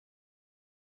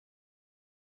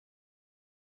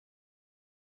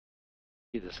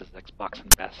This is Xbox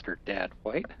Ambassador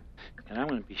Dadwhite, and I'm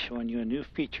going to be showing you a new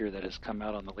feature that has come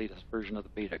out on the latest version of the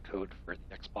beta code for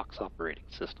the Xbox operating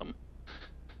system.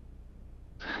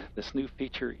 This new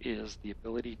feature is the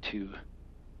ability to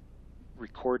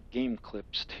record game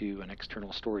clips to an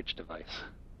external storage device.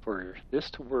 For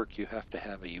this to work, you have to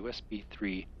have a USB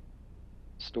 3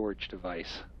 storage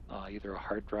device, either a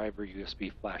hard drive or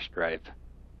USB flash drive.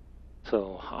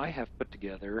 So I have put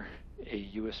together a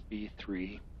USB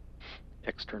 3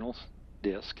 external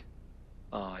disk.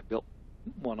 I built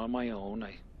one on my own.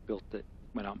 I built it,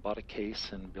 went out and bought a case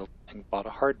and bought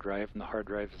a hard drive, and the hard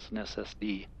drive is an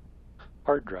SSD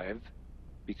hard drive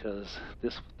because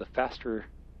the faster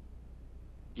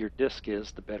your disk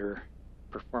is, the better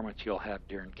performance you'll have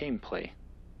during gameplay.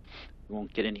 You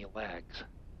won't get any lags.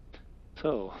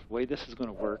 So the way this is going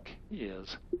to work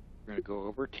is we're going to go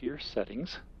over to your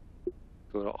settings,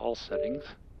 go to all settings.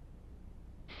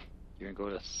 You're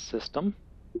going to go to System,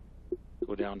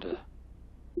 go down to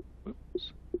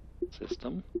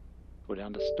System, go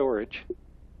down to Storage.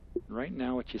 And right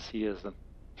now what you see is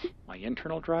my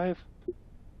internal drive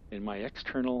and my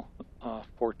external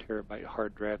 4 terabyte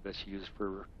hard drive that's used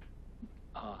for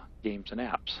games and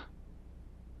apps.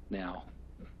 Now,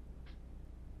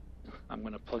 I'm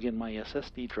going to plug in my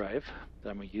SSD drive that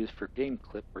I'm going to use for game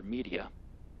clip or media.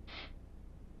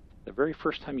 The very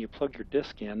first time you plug your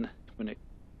disk in, when it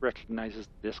recognizes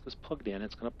the disk is plugged in,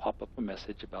 it's going to pop up a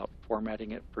message about formatting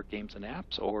it for games and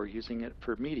apps or using it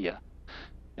for media.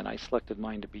 And I selected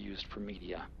mine to be used for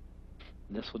media.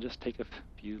 And this will just take a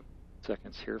few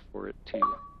seconds here for it to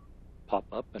pop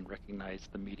up and recognize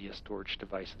the media storage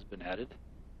device has been added.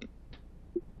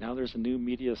 Now there's a new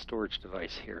media storage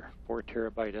device here. 4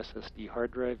 terabyte SSD hard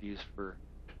drive used for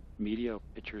media,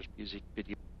 pictures, music,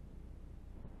 video.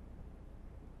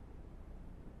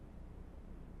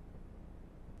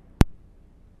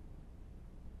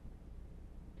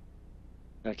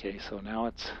 Okay, so now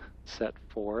it's set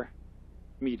for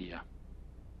media.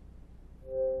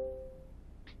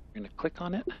 You're going to click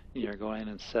on it, and you're going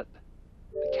and set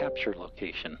the capture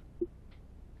location.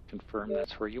 Confirm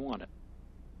that's where you want it.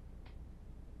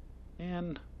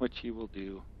 And what you will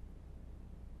do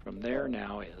from there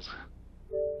now is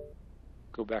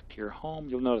go back to your home.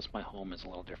 You'll notice my home is a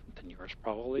little different than yours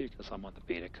probably because I'm on the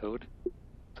beta code.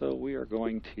 So we are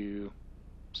going to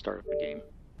start up a game.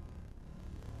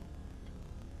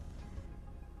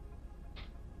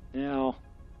 Now,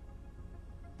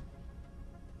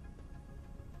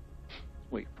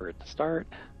 wait for it to start.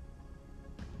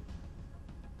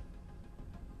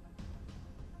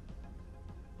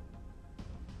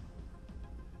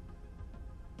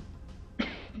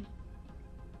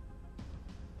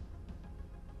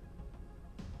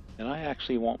 And I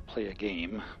actually won't play a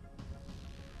game,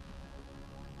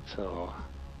 so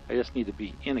I just need to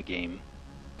be in a game,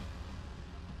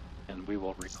 and we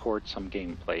will record some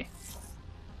gameplay.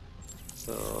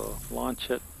 So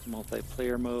launch it,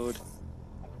 multiplayer mode.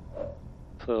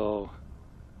 So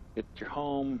get your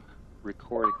home,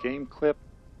 record a game clip,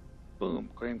 boom,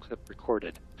 game clip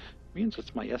recorded. It means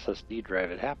it's my SSD drive,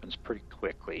 it happens pretty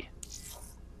quickly.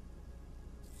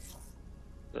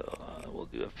 So we'll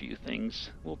do a few things.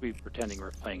 We'll be pretending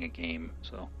we're playing a game,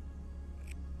 so.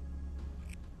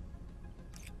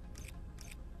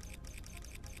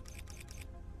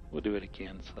 We'll do it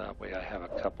again so that way I have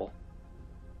a couple.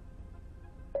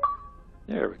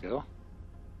 There we go.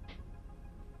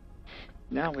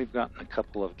 Now we've gotten a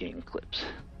couple of game clips.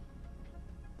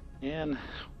 And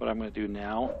what I'm going to do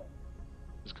now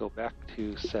is go back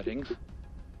to settings,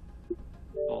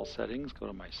 all settings, go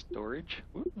to my storage.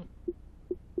 Ooh.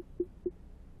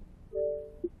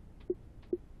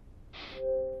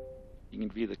 You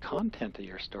can view the content of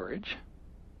your storage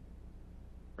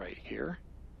right here.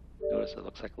 Notice it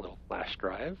looks like a little flash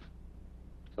drive,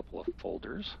 a couple of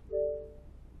folders.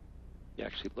 You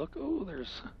actually look, oh,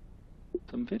 there's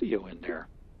some video in there.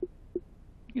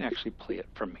 You can actually play it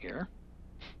from here.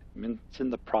 I mean, it's in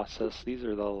the process. These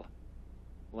are the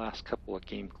last couple of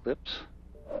game clips.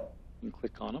 You can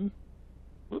click on them.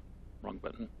 Whoop, wrong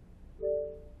button.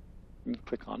 You can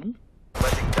click on them.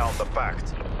 Letting down the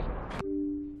facts.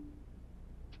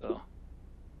 So,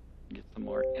 get some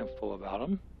more info about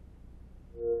them.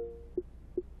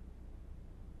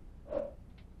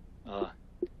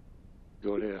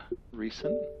 Go to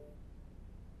recent.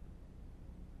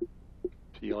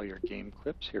 See all your game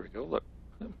clips. Here we go. Look.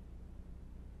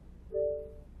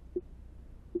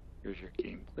 Here's your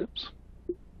game clips.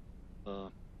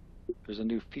 There's a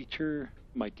new feature.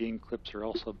 My game clips are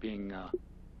also being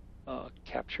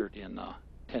captured in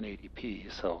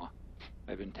 1080p. So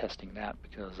I've been testing that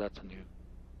because that's a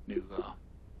new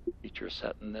feature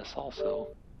set in this also.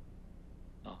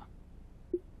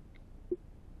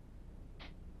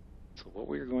 So what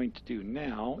we're going to do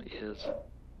now is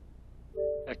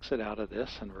exit out of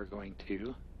this, and we're going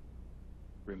to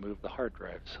remove the hard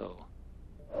drive. So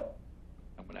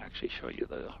I'm going to actually show you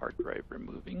the hard drive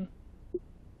removing.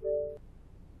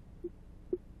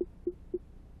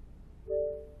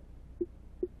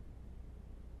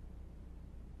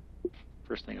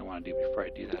 First thing I want to do before I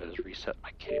do that is reset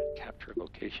my capture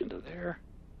location to there,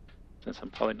 since I'm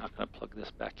probably not going to plug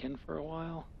this back in for a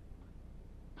while.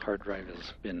 Hard drive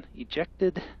has been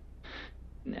ejected.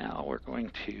 Now we're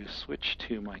going to switch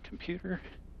to my computer.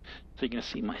 So you're going to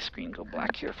see my screen go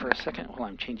black here for a second while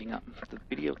I'm changing up the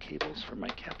video cables for my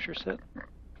capture set.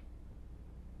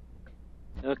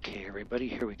 Okay, everybody,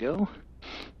 here we go.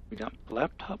 We got the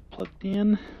laptop plugged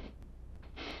in.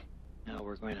 Now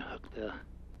we're going to hook the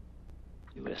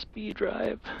USB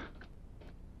drive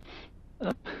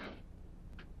up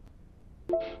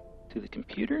to the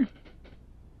computer.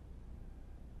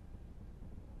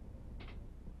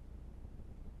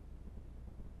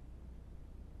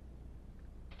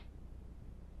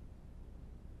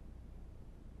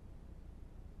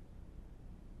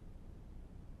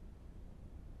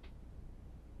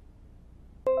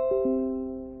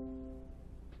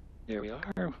 There we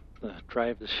are. The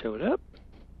drive has showed up.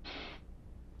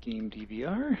 Game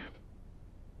DVR.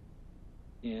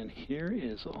 And here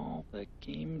is all the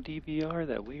game DVR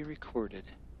that we recorded.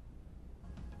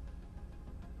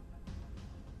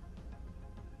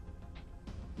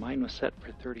 Mine was set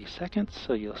for 30 seconds,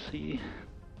 so you'll see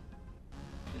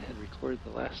it had recorded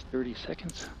the last 30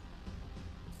 seconds.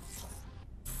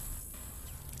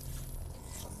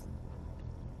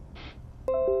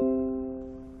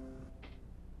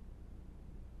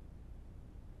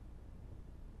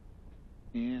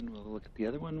 And we'll look at the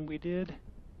other one we did.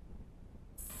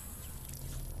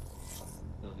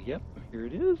 So, yep, here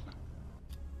it is.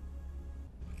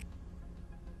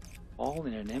 All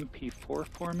in an MP4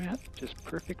 format, just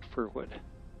perfect for what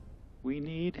we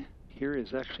need. Here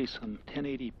is actually some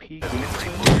 1080p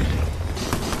gameplay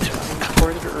I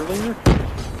recorded earlier.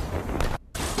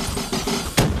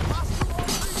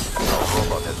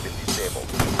 Robot has been disabled.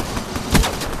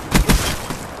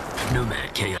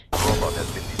 Nomad KIA. Robot has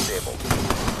been disabled.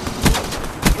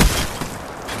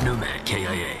 Nomad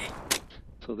KIA.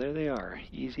 So there they are.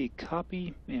 Easy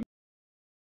copy and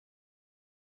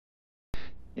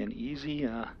easy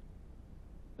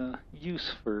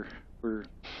use for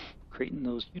creating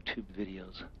those YouTube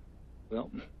videos. Well,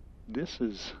 this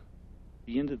is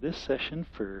the end of this session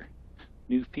for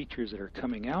new features that are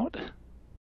coming out.